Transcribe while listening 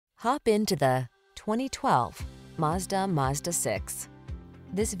Hop into the 2012 Mazda Mazda6.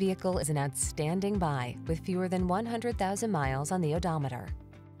 This vehicle is an outstanding buy with fewer than 100,000 miles on the odometer.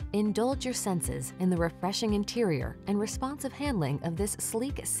 Indulge your senses in the refreshing interior and responsive handling of this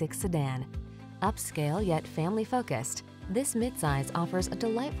sleek 6 sedan. Upscale yet family-focused, this midsize offers a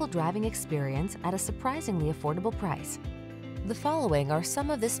delightful driving experience at a surprisingly affordable price. The following are some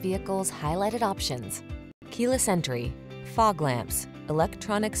of this vehicle's highlighted options: keyless entry, fog lamps,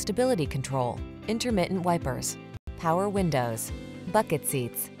 electronic stability control, intermittent wipers, power windows, bucket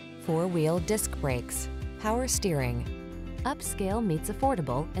seats, 4-wheel disc brakes, power steering. Upscale meets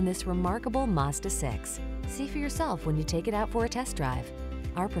affordable in this remarkable Mazda 6. See for yourself when you take it out for a test drive.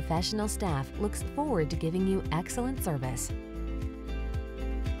 Our professional staff looks forward to giving you excellent service.